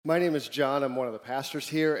My name is John. I'm one of the pastors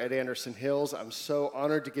here at Anderson Hills. I'm so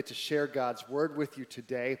honored to get to share God's Word with you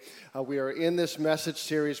today. We are in this message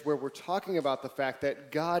series where we're talking about the fact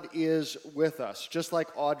that God is with us, just like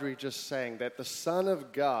Audrey just sang, that the Son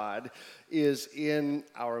of God is in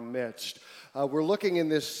our midst. We're looking in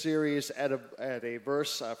this series at a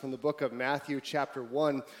verse from the book of Matthew chapter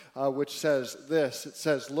 1, which says this. It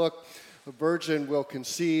says, "Look, a virgin will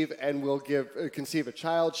conceive and will conceive a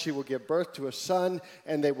child. She will give birth to a son,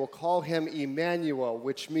 and they will call him Emmanuel,"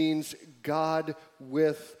 which means God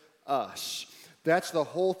with us. That's the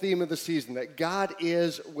whole theme of the season, that God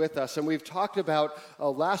is with us. And we've talked about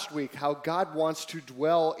last week how God wants to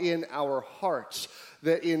dwell in our hearts,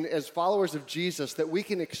 that as followers of Jesus, that we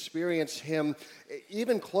can experience him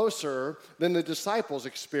even closer than the disciples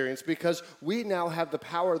experienced, because we now have the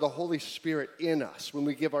power of the Holy Spirit in us when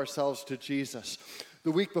we give ourselves to Jesus. The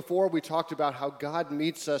week before, we talked about how God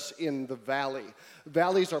meets us in the valley.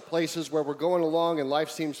 Valleys are places where we're going along and life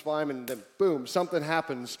seems fine, and then boom, something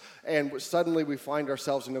happens, and suddenly we find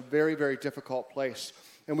ourselves in a very, very difficult place.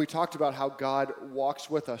 And we talked about how God walks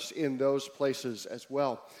with us in those places as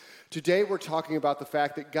well. Today, we're talking about the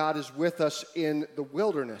fact that God is with us in the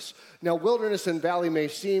wilderness. Now, wilderness and valley may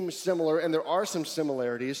seem similar, and there are some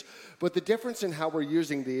similarities, but the difference in how we're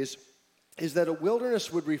using these is that a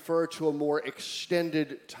wilderness would refer to a more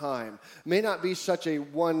extended time. It may not be such a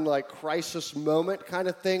one like crisis moment kind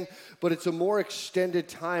of thing, but it's a more extended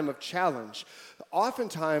time of challenge.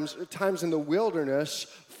 Oftentimes, times in the wilderness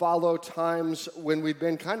follow times when we've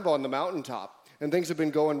been kind of on the mountaintop and things have been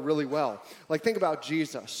going really well. Like, think about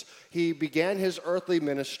Jesus. He began his earthly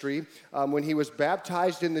ministry when he was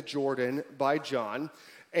baptized in the Jordan by John.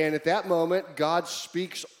 And at that moment, God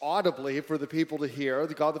speaks audibly for the people to hear.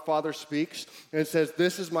 God the Father speaks and says,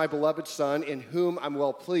 "This is my beloved Son in whom I'm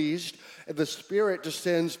well pleased." And the Spirit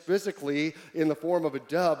descends physically in the form of a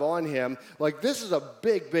dove on him. Like, this is a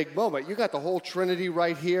big, big moment. You got the whole Trinity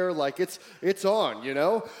right here. Like, it's on, you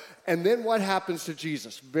know? And then what happens to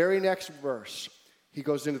Jesus? Very next verse, he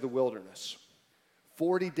goes into the wilderness.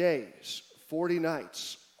 40 days, 40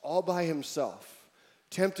 nights, all by himself,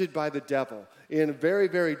 tempted by the devil in a very,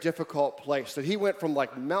 very difficult place. That he went from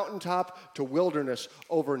like mountaintop to wilderness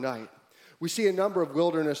overnight. We see a number of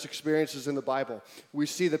wilderness experiences in the Bible. We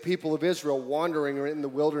see the people of Israel wandering in the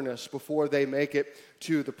wilderness before they make it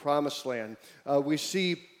to the promised land. We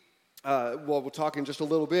see we'll talk in just a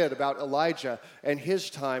little bit about Elijah and his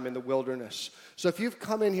time in the wilderness. So if you've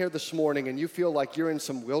come in here this morning and you feel like you're in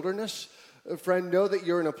some wilderness, friend, know that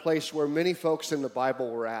you're in a place where many folks in the Bible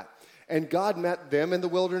were at. And God met them in the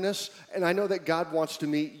wilderness, and I know that God wants to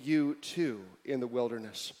meet you too in the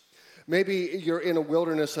wilderness. Maybe you're in a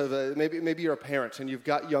wilderness of maybe you're a parent and you've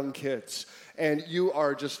got young kids, and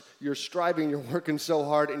you're striving, you're working so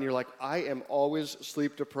hard, and you're like, I am always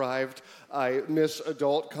sleep deprived. I miss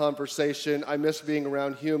adult conversation. I miss being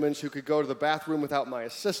around humans who could go to the bathroom without my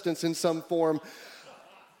assistance in some form.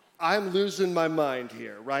 I'm losing my mind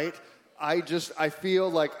here, right? I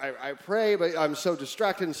feel like I pray, but I'm so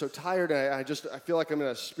distracted and so tired, and I feel like I'm in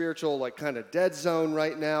a spiritual, like, kind of dead zone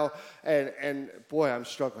right now, and boy, I'm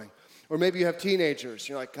struggling. Or maybe you have teenagers.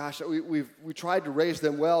 You're like, gosh, we tried to raise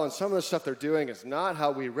them well, and some of the stuff they're doing is not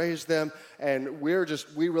how we raised them, and we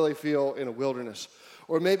really feel in a wilderness.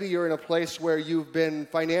 Or maybe you're in a place where you've been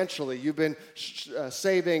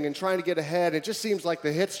saving and trying to get ahead. It just seems like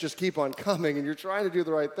the hits just keep on coming, and you're trying to do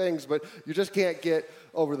the right things, but you just can't get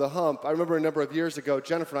over the hump. I remember a number of years ago,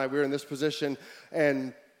 Jennifer and I, we were in this position,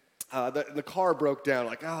 and the car broke down.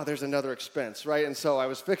 Like, there's another expense, right? And so I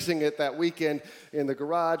was fixing it that weekend in the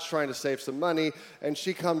garage, trying to save some money, and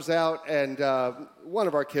she comes out, and one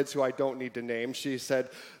of our kids, who I don't need to name, she said,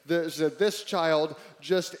 this child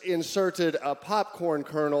just inserted a popcorn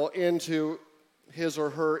kernel into his or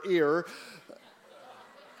her ear,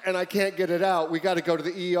 and I can't get it out. We got to go to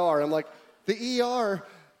the ER. I'm like, the ER?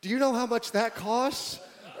 Do you know how much that costs?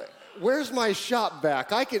 Where's my shop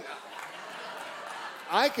vac? I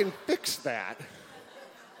can fix that.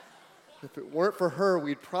 If it weren't for her,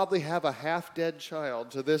 we'd probably have a half-dead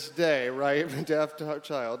child to this day, right? A deaf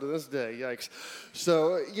child to this day, yikes.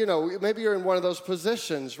 So, maybe you're in one of those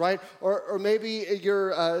positions, right? Or maybe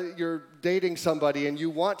you're dating somebody and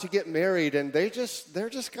you want to get married, and they're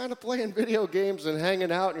just kind of playing video games and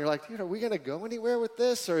hanging out, and you're like, are we going to go anywhere with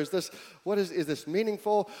this? Or is this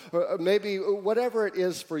meaningful? Or maybe whatever it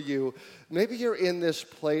is for you, maybe you're in this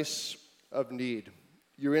place of need.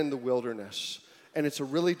 You're in the wilderness, and it's a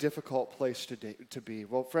really difficult place to be.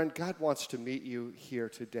 Well, friend, God wants to meet you here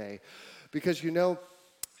today because,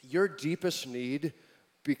 your deepest need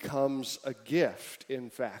becomes a gift, in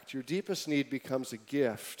fact. Your deepest need becomes a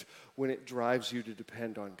gift when it drives you to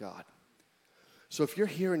depend on God. So if you're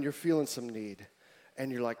here and you're feeling some need,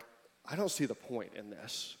 and you're like, I don't see the point in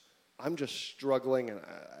this. I'm just struggling,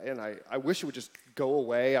 and I wish it would just go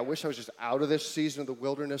away. I wish I was just out of this season of the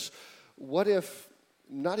wilderness. What if,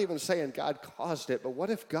 not even saying God caused it, but what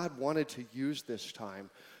if God wanted to use this time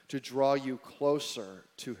to draw you closer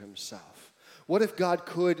to himself? What if God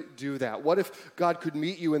could do that? What if God could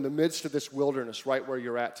meet you in the midst of this wilderness right where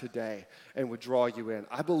you're at today and would draw you in?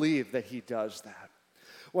 I believe that he does that.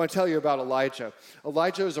 I want to tell you about Elijah.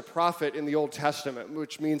 Elijah is a prophet in the Old Testament,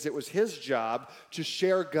 which means it was his job to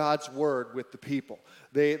share God's word with the people.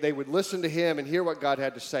 They would listen to him and hear what God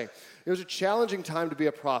had to say. It was a challenging time to be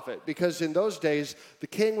a prophet because in those days, the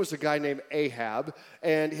king was a guy named Ahab,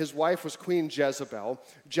 and his wife was Queen Jezebel.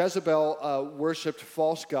 Jezebel worshipped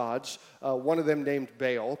false gods, one of them named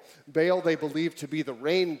Baal. Baal they believed to be the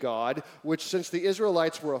rain god, which since the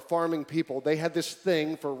Israelites were a farming people, they had this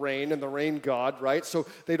thing for rain and the rain god, right? So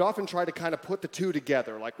they'd often try to kind of put the two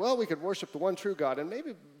together, like, well, we could worship the one true God and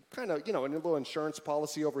maybe kind of, a little insurance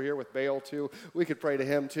policy over here with Baal too. We could pray to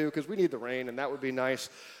him too because we need the rain and that would be nice.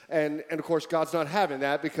 And of course, God's not having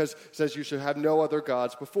that because it says you should have no other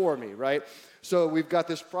gods before me, right? So we've got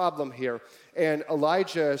this problem here. And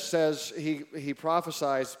Elijah says, he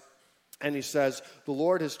prophesies, and he says, the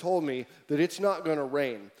Lord has told me that it's not going to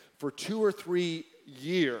rain for 2 or 3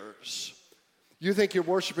 years. You think you're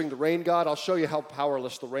worshiping the rain god? I'll show you how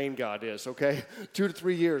powerless the rain god is, okay? 2 to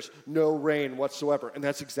 3 years, no rain whatsoever. And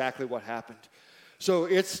that's exactly what happened. So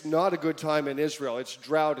it's not a good time in Israel. It's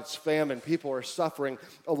drought, it's famine, people are suffering.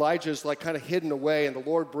 Elijah's like kind of hidden away, and the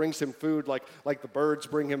Lord brings him food like the birds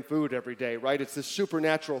bring him food every day, right? It's this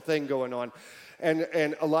supernatural thing going on. And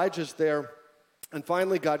Elijah's there, and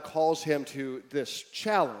finally God calls him to this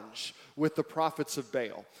challenge with the prophets of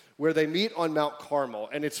Baal, where they meet on Mount Carmel.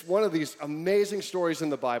 And it's one of these amazing stories in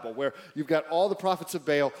the Bible where you've got all the prophets of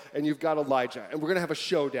Baal and you've got Elijah. And we're going to have a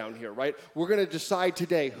showdown here, right? We're going to decide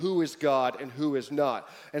today who is God and who is not.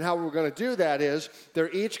 And how we're going to do that is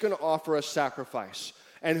they're each going to offer a sacrifice.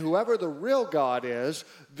 And whoever the real God is,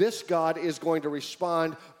 this God is going to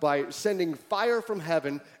respond by sending fire from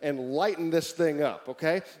heaven and lighten this thing up,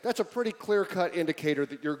 okay? That's a pretty clear-cut indicator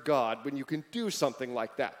that you're God when you can do something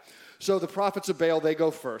like that. So the prophets of Baal, they go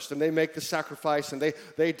first, and they make the sacrifice, and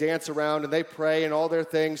they dance around, and they pray, and all their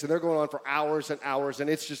things, and they're going on for hours and hours, and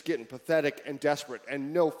it's just getting pathetic and desperate,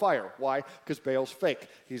 and no fire. Why? Because Baal's fake.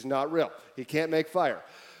 He's not real. He can't make fire.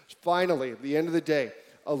 Finally, at the end of the day,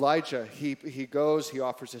 Elijah, he goes, he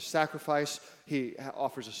offers his sacrifice, he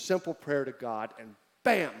offers a simple prayer to God, and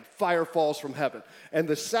bam, fire falls from heaven, and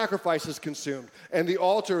the sacrifice is consumed, and the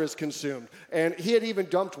altar is consumed, and he had even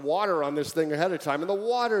dumped water on this thing ahead of time, and the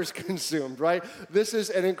water is consumed, right? This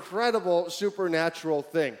is an incredible supernatural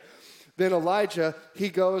thing. Then Elijah, he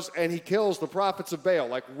goes and he kills the prophets of Baal.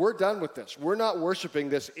 Like, we're done with this. We're not worshiping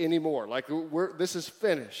this anymore. Like, this is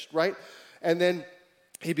finished, right? And then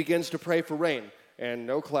he begins to pray for rain. And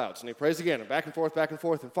no clouds. And he prays again, and back and forth,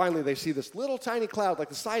 and finally they see this little tiny cloud like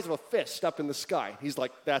the size of a fist up in the sky. He's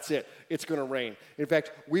like, that's it. It's going to rain. In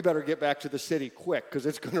fact, we better get back to the city quick because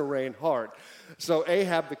it's going to rain hard. So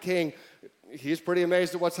Ahab the king, he's pretty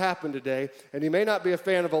amazed at what's happened today, and he may not be a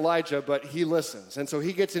fan of Elijah, but he listens. And so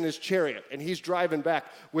he gets in his chariot, and he's driving back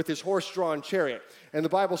with his horse-drawn chariot. And the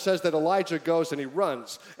Bible says that Elijah goes and he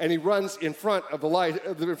runs in front of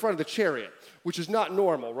the chariot, which is not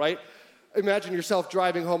normal, right? Imagine yourself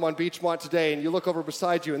driving home on Beachmont today, and you look over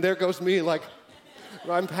beside you, and there goes me, like,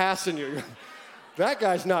 I'm passing you. That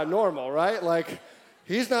guy's not normal, right? Like,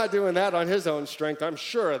 he's not doing that on his own strength. I'm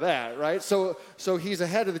sure of that, right? So he's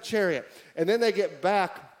ahead of the chariot. And then they get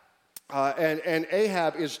back, and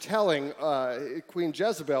Ahab is telling Queen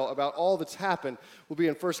Jezebel about all that's happened. We'll be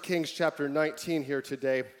in 1 Kings chapter 19 here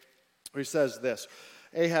today, where he says this.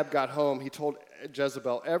 Ahab got home. He told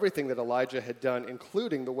Jezebel everything that Elijah had done,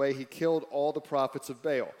 including the way he killed all the prophets of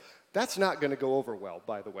Baal. That's not going to go over well,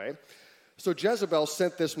 by the way. So Jezebel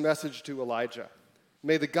sent this message to Elijah.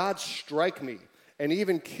 May the gods strike me and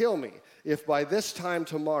even kill me if by this time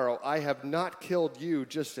tomorrow I have not killed you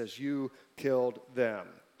just as you killed them.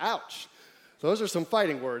 Ouch. Those are some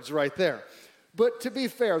fighting words right there. But to be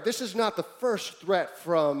fair, this is not the first threat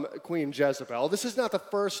from Queen Jezebel. This is not the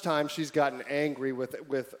first time she's gotten angry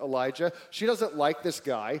with Elijah. She doesn't like this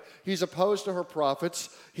guy. He's opposed to her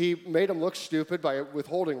prophets. He made him look stupid by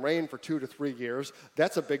withholding rain for 2 to 3 years.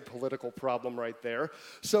 That's a big political problem right there.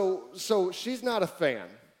 So she's not a fan.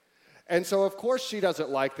 And so, of course, she doesn't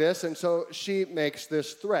like this, and so she makes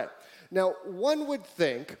this threat. Now, one would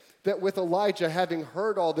think that with Elijah having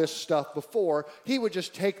heard all this stuff before, he would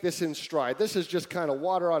just take this in stride. This is just kind of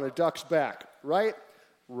water on a duck's back, right?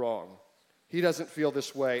 Wrong. He doesn't feel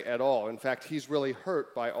this way at all. In fact, he's really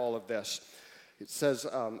hurt by all of this. It says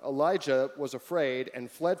Elijah was afraid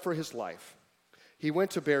and fled for his life. He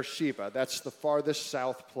went to Beersheba. That's the farthest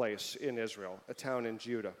south place in Israel, a town in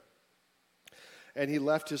Judah. And he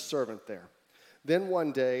left his servant there. Then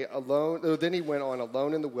one day, then he went on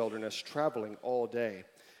alone in the wilderness, traveling all day.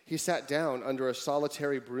 He sat down under a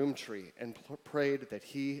solitary broom tree and prayed that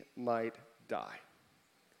he might die.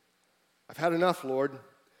 I've had enough, Lord.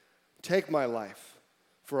 Take my life,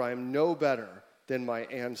 for I am no better than my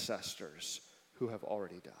ancestors who have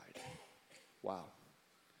already died. Wow.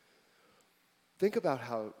 Think about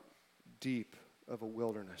how deep of a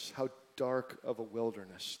wilderness, how dark of a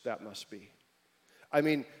wilderness that must be. I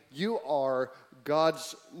mean, you are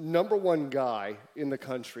God's number one guy in the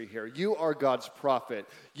country here. You are God's prophet.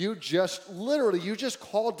 You just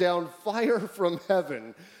called down fire from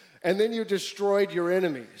heaven, and then you destroyed your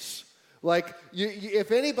enemies. Like,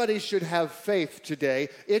 if anybody should have faith today,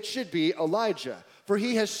 it should be Elijah. For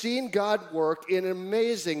he has seen God work in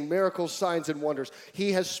amazing miracles, signs, and wonders.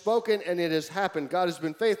 He has spoken, and it has happened. God has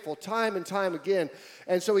been faithful time and time again.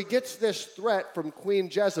 And so he gets this threat from Queen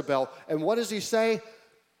Jezebel. And what does he say?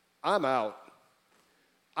 I'm out.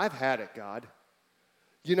 I've had it, God.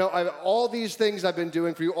 You know, all these things I've been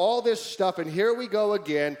doing for you, all this stuff, and here we go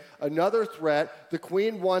again. Another threat. The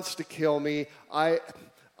queen wants to kill me.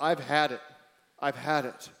 I've had it. I've had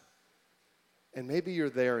it. And maybe you're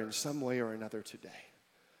there in some way or another today.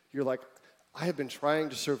 You're like, I have been trying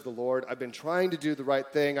to serve the Lord. I've been trying to do the right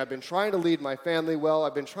thing. I've been trying to lead my family well.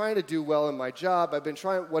 I've been trying to do well in my job. I've been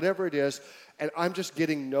trying whatever it is, and I'm just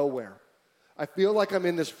getting nowhere. I feel like I'm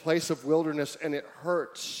in this place of wilderness, and it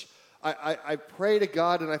hurts. I pray to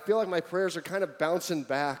God, and I feel like my prayers are kind of bouncing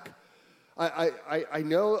back. I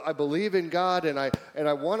know I believe in God, and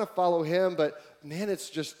I want to follow Him, but man,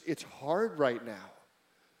 it's hard right now.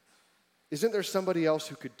 Isn't there somebody else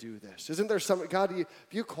who could do this? Isn't there God,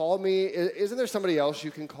 if you call me, isn't there somebody else you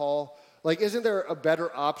can call? Like, isn't there a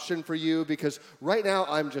better option for you? Because right now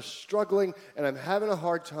I'm just struggling and I'm having a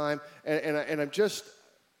hard time and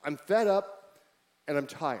I'm fed up and I'm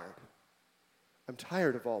tired. I'm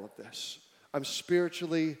tired of all of this. I'm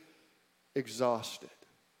spiritually exhausted.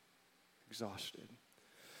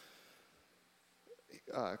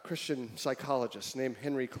 A Christian psychologist named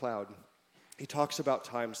Henry Cloud, he talks about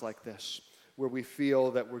times like this where we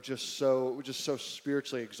feel that we're just so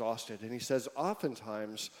spiritually exhausted. And he says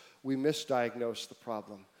oftentimes we misdiagnose the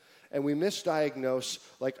problem. And we misdiagnose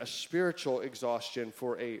like a spiritual exhaustion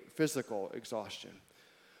for a physical exhaustion.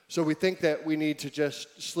 So we think that we need to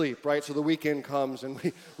just sleep, right? So the weekend comes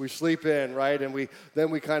and we sleep in, right? And then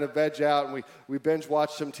we kind of veg out and we binge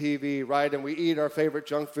watch some TV, right? And we eat our favorite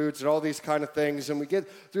junk foods and all these kind of things. And we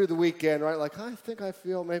get through the weekend, right? Like, I think I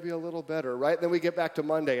feel maybe a little better, right? And then we get back to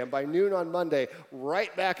Monday. And by noon on Monday,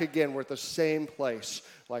 right back again, we're at the same place.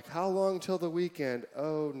 Like, how long till the weekend?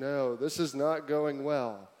 Oh, no, this is not going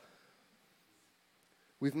well.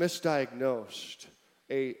 We've misdiagnosed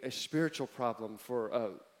a spiritual problem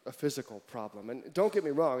for a physical problem. And don't get me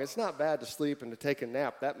wrong, it's not bad to sleep and to take a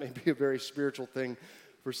nap. That may be a very spiritual thing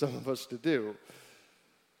for some of us to do.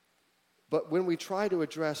 But when we try to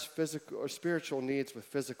address physical or spiritual needs with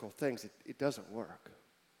physical things, it doesn't work.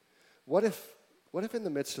 What if in the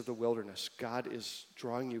midst of the wilderness, God is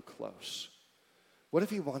drawing you close? What if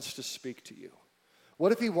He wants to speak to you?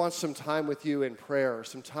 What if He wants some time with you in prayer,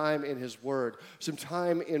 some time in His Word, some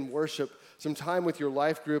time in worship, some time with your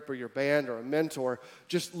life group or your band or a mentor,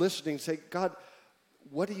 just listening, say, God,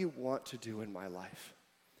 what do you want to do in my life?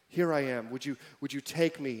 Here I am. Would you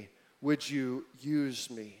take me? Would you use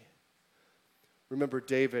me? Remember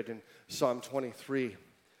David in Psalm 23.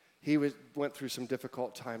 He went through some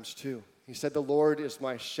difficult times too. He said, the Lord is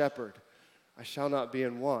my shepherd. I shall not be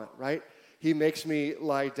in want, right? He makes me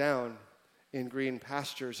lie down in green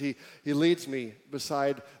pastures. He leads me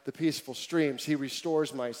beside the peaceful streams. He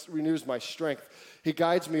renews my strength. He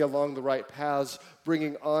guides me along the right paths,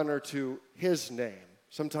 bringing honor to His name.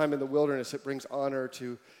 Sometime in the wilderness, it brings honor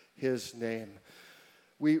to His name.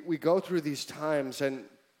 We go through these times, and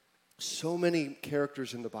so many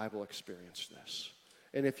characters in the Bible experience this.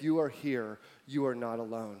 And if you are here, you are not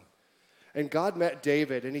alone. And God met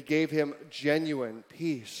David, and He gave him genuine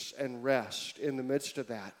peace and rest in the midst of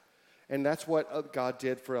that. And that's what God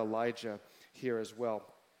did for Elijah here as well.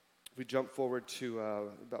 If we jump forward to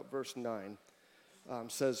about verse 9,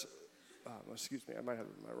 says, excuse me, I might have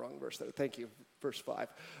my wrong verse there. Thank you. Verse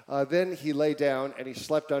 5. Then he lay down and he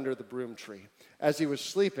slept under the broom tree. As he was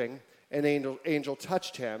sleeping, An angel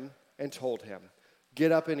touched him and told him,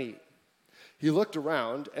 "Get up and eat." He looked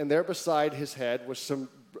around, and there beside his head was some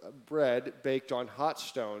bread baked on hot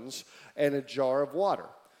stones and a jar of water.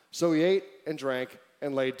 So he ate and drank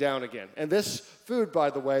and laid down again. And this food, by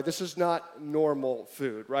the way, this is not normal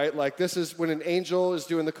food, right? Like, this is when an angel is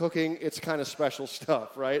doing the cooking, it's kind of special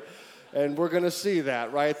stuff, right? And we're going to see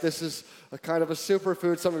that, right? This is a kind of a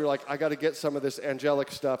superfood. Some of you are like, I got to get some of this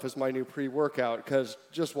angelic stuff as my new pre-workout, because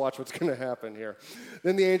just watch what's going to happen here.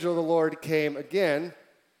 Then the angel of the Lord came again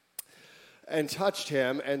and touched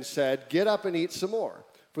him and said, "Get up and eat some more,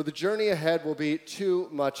 for the journey ahead will be too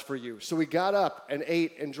much for you." So he got up and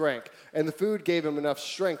ate and drank, and the food gave him enough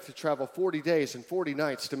strength to travel 40 days and 40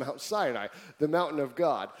 nights to Mount Sinai, the mountain of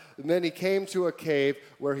God. And then he came to a cave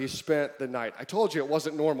where he spent the night. I told you it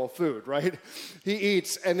wasn't normal food, right? He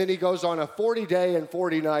eats, and then he goes on a 40-day and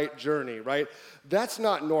 40-night journey, right? That's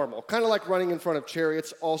not normal. Kind of like running in front of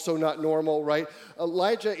chariots, also not normal, right?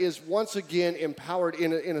 Elijah is once again empowered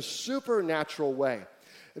in a supernatural way.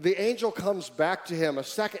 The angel comes back to him a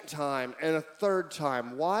second time and a third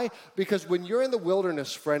time. Why? Because when you're in the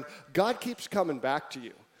wilderness, friend, God keeps coming back to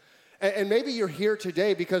you. And maybe you're here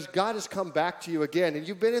today because God has come back to you again, and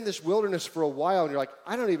you've been in this wilderness for a while, and you're like,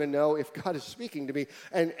 I don't even know if God is speaking to me.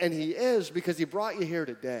 And he is, because he brought you here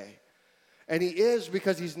today. And he is,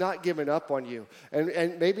 because he's not given up on you.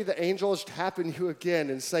 And maybe the angel is tapping you again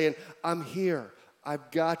and saying, I'm here. I've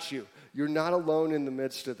got you. You're not alone in the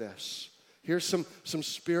midst of this. Here's some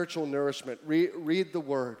spiritual nourishment. Read the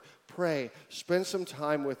word. Pray. Spend some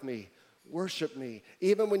time with me. Worship me.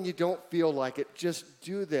 Even when you don't feel like it, just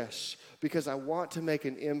do this, because I want to make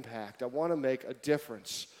an impact. I want to make a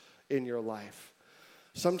difference in your life.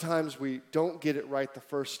 Sometimes we don't get it right the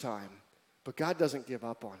first time, but God doesn't give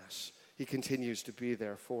up on us. He continues to be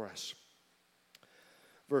there for us.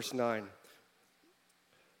 Verse 9.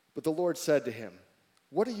 But the Lord said to him,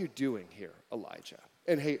 "What are you doing here, Elijah?"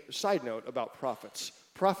 And hey, side note about prophets.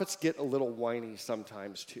 Prophets get a little whiny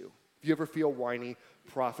sometimes too. If you ever feel whiny,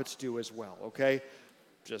 prophets do as well, okay?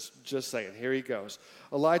 Just saying. Here he goes.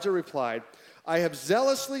 Elijah replied, "I have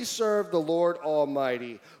zealously served the Lord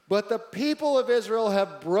Almighty, but the people of Israel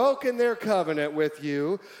have broken their covenant with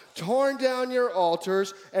you, torn down your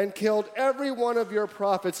altars, and killed every one of your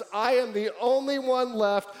prophets. I am the only one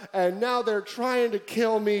left, and now they're trying to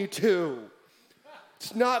kill me too."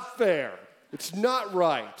 It's not fair. It's not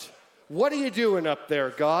right. What are you doing up there,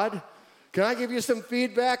 God? Can I give you some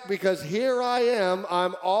feedback? Because here I am,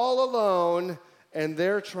 I'm all alone, and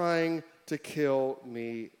they're trying to kill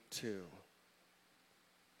me too.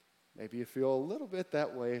 Maybe you feel a little bit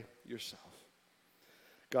that way yourself.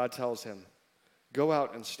 God tells him, "Go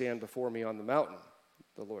out and stand before me on the mountain,"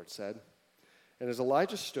 the Lord said. And as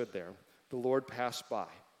Elijah stood there, the Lord passed by,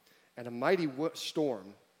 and a mighty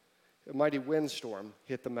windstorm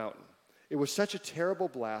hit the mountain. It was such a terrible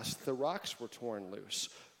blast, the rocks were torn loose,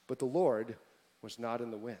 but the Lord was not in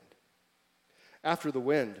the wind. After the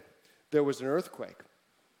wind, there was an earthquake,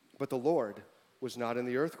 but the Lord was not in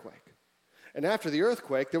the earthquake. And after the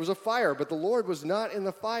earthquake, there was a fire, but the Lord was not in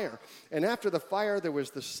the fire. And after the fire, there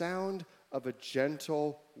was the sound of a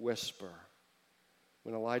gentle whisper.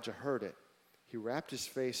 When Elijah heard it, he wrapped his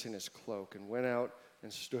face in his cloak and went out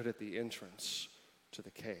and stood at the entrance to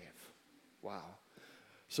the cave. Wow.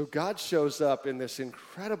 So God shows up in this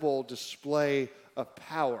incredible display of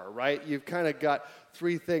power, right? You've kind of got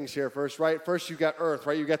three things here first, right? First, you've got earth,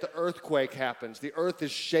 right? You've got the earthquake happens. The earth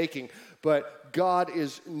is shaking, but God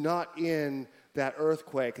is not in that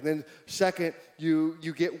earthquake. And then second, you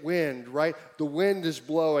get wind, right? The wind is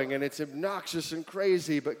blowing, and it's obnoxious and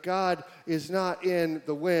crazy, but God is not in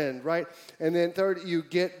the wind, right? And then third, you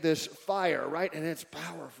get this fire, right? And it's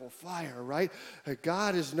powerful fire, right?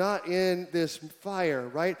 God is not in this fire,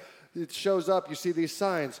 right? It shows up. You see these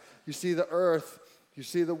signs. You see the earth. You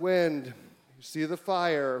see the wind. You see the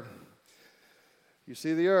fire. You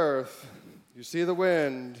see the earth. You see the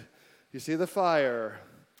wind. You see the fire.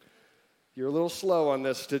 You're a little slow on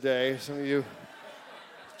this today. Some of you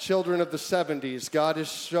children of the 70s, God is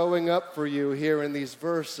showing up for you here in these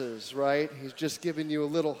verses, right? He's just giving you a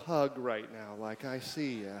little hug right now, like, I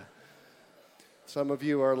see you. Some of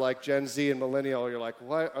you are like Gen Z and millennial. You're like,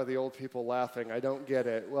 why are the old people laughing? I don't get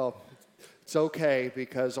it. Well, it's okay,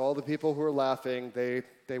 because all the people who are laughing,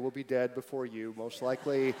 they will be dead before you. Most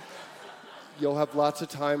likely, you'll have lots of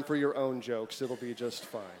time for your own jokes. It'll be just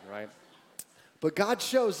fine, right? But God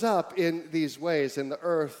shows up in these ways, in the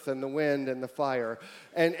earth and the wind and the fire.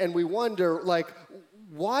 And we wonder, like,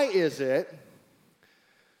 why is it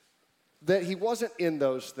that he wasn't in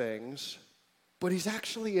those things, but he's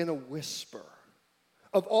actually in a whisper?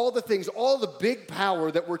 Of all the things, all the big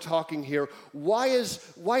power that we're talking here, why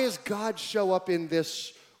is God show up in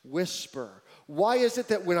this whisper? Why is it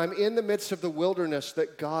that when I'm in the midst of the wilderness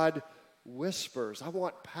that God whispers? I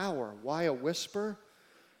want power. Why a whisper?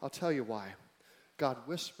 I'll tell you why. God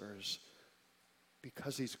whispers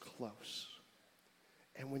because he's close.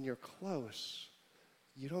 And when you're close,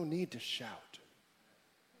 you don't need to shout.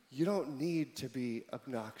 You don't need to be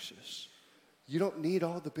obnoxious. You don't need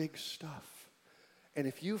all the big stuff. And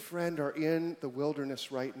if you, friend, are in the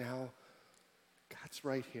wilderness right now, God's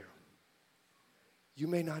right here. You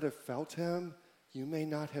may not have felt him. You may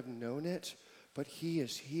not have known it, but he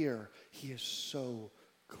is here. He is so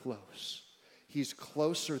close. He's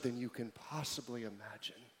closer than you can possibly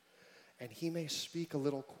imagine. And he may speak a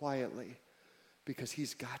little quietly because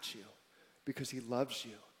he's got you, because he loves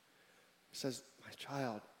you. He says, my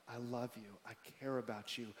child, I love you. I care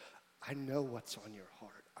about you. I know what's on your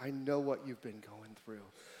heart. I know what you've been going through.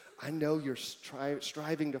 I know you're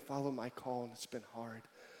striving to follow my call, and it's been hard.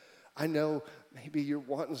 I know maybe you're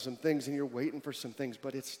wanting some things and you're waiting for some things,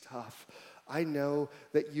 but it's tough. I know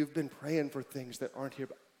that you've been praying for things that aren't here,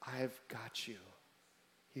 but I've got you.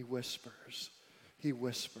 He whispers. He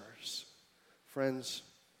whispers. Friends,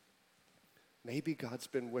 maybe God's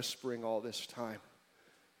been whispering all this time,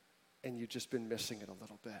 and you've just been missing it a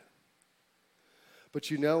little bit. But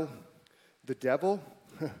you know, the devil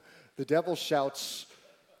shouts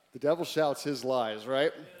his lies,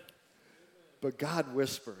 right? But God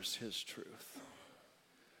whispers his truth.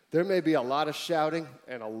 There may be a lot of shouting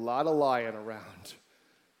and a lot of lying around,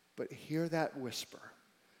 but hear that whisper.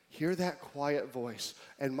 Hear that quiet voice.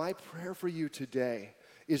 And my prayer for you today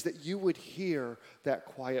is that you would hear that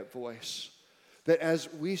quiet voice. That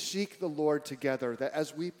as we seek the Lord together, that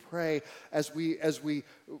as we pray, as we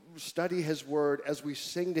study his word, as we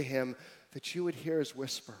sing to him, that you would hear his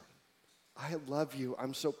whisper. I love you.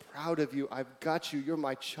 I'm so proud of you. I've got you. You're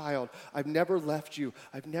my child. I've never left you.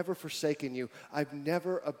 I've never forsaken you. I've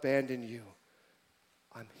never abandoned you.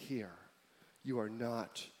 I'm here. You are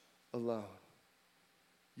not alone.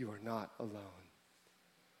 You are not alone.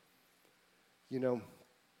 You know,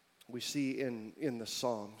 we see in the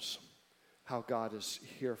Psalms how God is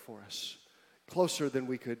here for us, closer than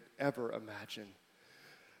we could ever imagine.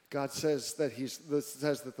 God says that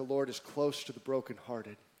the Lord is close to the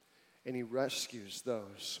brokenhearted, and he rescues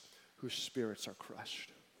those whose spirits are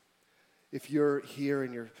crushed. If you're here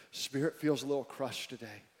and your spirit feels a little crushed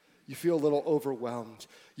today, you feel a little overwhelmed,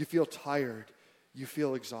 you feel tired, you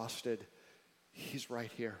feel exhausted, he's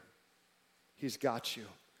right here. He's got you.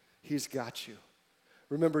 He's got you.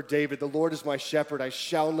 Remember David, the Lord is my shepherd, I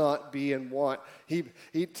shall not be in want. He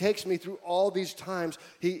takes me through all these times.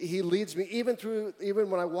 He leads me even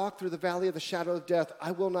when I walk through the valley of the shadow of death,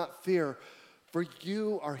 I will not fear, for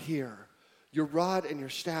you are here. Your rod and your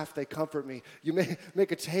staff, they comfort me. You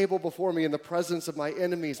make a table before me in the presence of my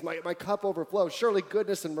enemies. My cup overflows. Surely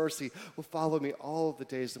goodness and mercy will follow me all of the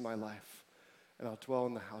days of my life, and I'll dwell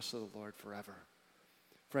in the house of the Lord forever.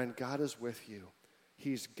 Friend, God is with you.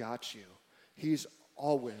 He's got you. He's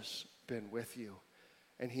always been with you,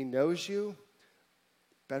 and he knows you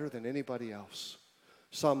better than anybody else.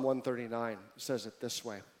 Psalm 139 says it this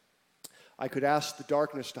way: I could ask the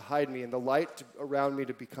darkness to hide me and the light around me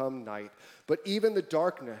to become night, but even in the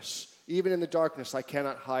darkness I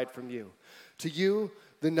cannot hide from you. To you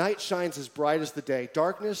the night shines as bright as the day.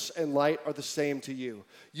 Darkness and light are the same to you.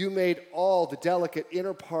 You made all the delicate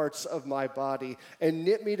inner parts of my body and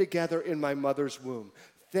knit me together in my mother's womb.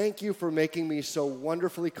 Thank you for making me so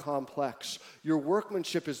wonderfully complex. Your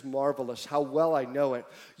workmanship is marvelous. How well I know it.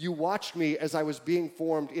 You watched me as I was being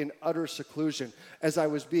formed in utter seclusion, as I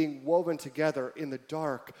was being woven together in the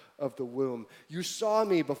dark of the womb. You saw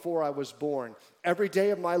me before I was born. Every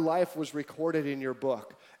day of my life was recorded in your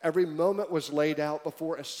book. Every moment was laid out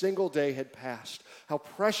before a single day had passed. How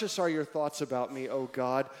precious are your thoughts about me, O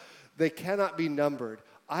God. They cannot be numbered.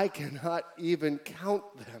 I cannot even count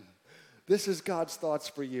them. This is God's thoughts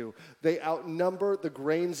for you. They outnumber the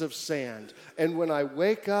grains of sand. And when I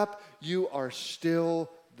wake up, you are still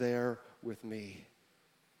there with me.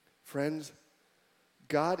 Friends,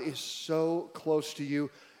 God is so close to you.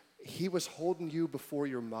 He was holding you before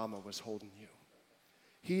your mama was holding you.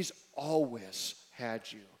 He's always had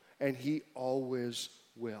you, and he always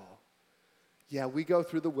will. Yeah, we go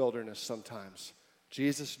through the wilderness sometimes.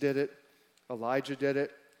 Jesus did it. Elijah did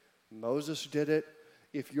it. Moses did it.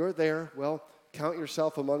 If you're there, well, count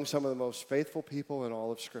yourself among some of the most faithful people in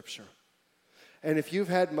all of Scripture. And if you've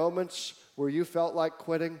had moments where you felt like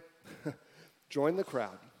quitting, join the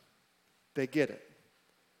crowd. They get it.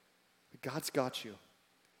 God's got you.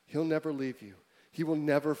 He'll never leave you. He will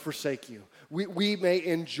never forsake you. We may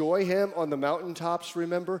enjoy him on the mountaintops,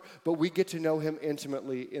 remember, but we get to know him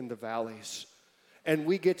intimately in the valleys. And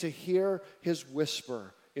we get to hear his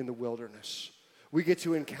whisper in the wilderness. We get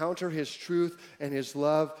to encounter his truth and his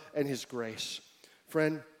love and his grace.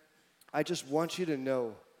 Friend, I just want you to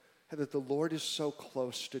know that the Lord is so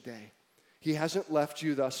close today. He hasn't left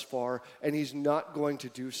you thus far, and he's not going to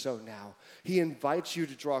do so now. He invites you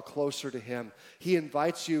to draw closer to him. He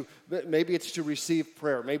invites you, maybe it's to receive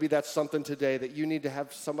prayer. Maybe that's something today that you need to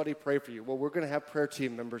have somebody pray for you. Well, we're going to have prayer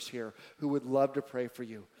team members here who would love to pray for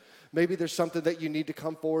you. Maybe there's something that you need to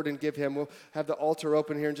come forward and give him. We'll have the altar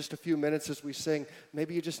open here in just a few minutes as we sing.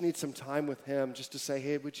 Maybe you just need some time with him just to say,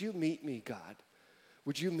 hey, would you meet me, God?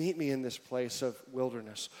 Would you meet me in this place of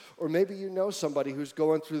wilderness? Or maybe you know somebody who's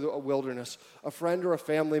going through a wilderness, a friend or a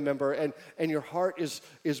family member, and your heart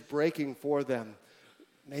is breaking for them.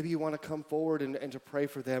 Maybe you want to come forward and to pray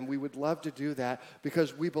for them. We would love to do that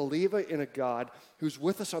because we believe in a God who's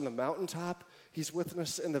with us on the mountaintop, he's with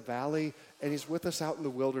us in the valley, and he's with us out in the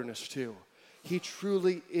wilderness too. He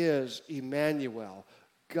truly is Emmanuel,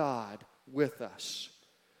 God with us.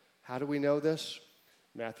 How do we know this?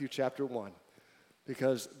 Matthew chapter 1.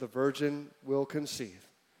 Because the virgin will conceive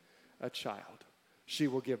a child. She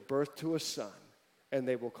will give birth to a son, and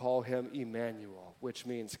they will call him Emmanuel, which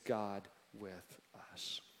means God with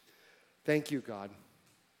us. Thank you, God,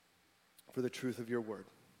 for the truth of your word.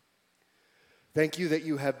 Thank you that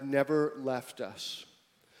you have never left us.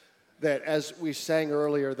 That as we sang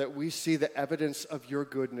earlier, that we see the evidence of your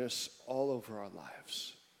goodness all over our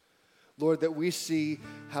lives. Lord, that we see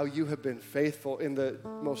how you have been faithful in the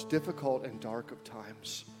most difficult and dark of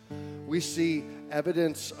times. We see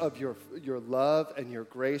evidence of your love and your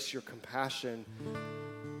grace, your compassion.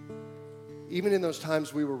 Even in those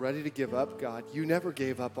times we were ready to give up, God, you never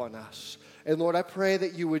gave up on us. And Lord, I pray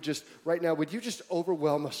that you would just, right now, would you just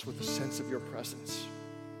overwhelm us with a sense of your presence?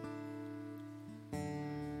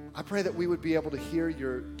 I pray that we would be able to hear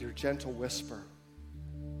your gentle whisper.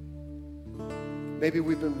 Maybe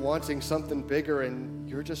we've been wanting something bigger and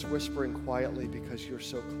you're just whispering quietly because you're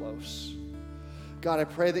so close. God, I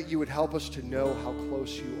pray that you would help us to know how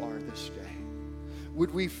close you are this day.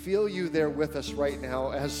 Would we feel you there with us right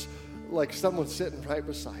now as like someone sitting right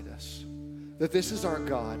beside us? That this is our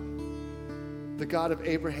God, the God of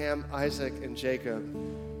Abraham, Isaac, and Jacob,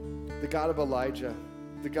 the God of Elijah,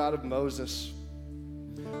 the God of Moses,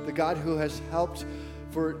 the God who has helped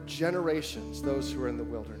for generations those who are in the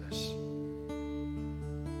wilderness.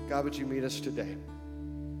 God, would you meet us today?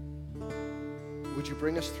 Would you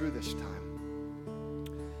bring us through this time?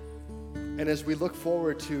 And as we look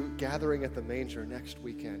forward to gathering at the manger next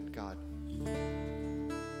weekend, God,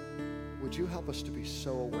 would you help us to be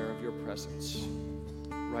so aware of your presence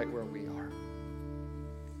right where we are?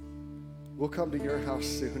 We'll come to your house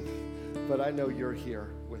soon, but I know you're here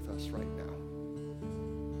with us right now.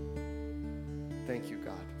 Thank you,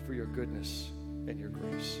 God, for your goodness and your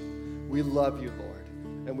grace. We love you, Lord.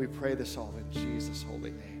 And we pray this all in Jesus'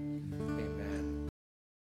 holy name. Amen.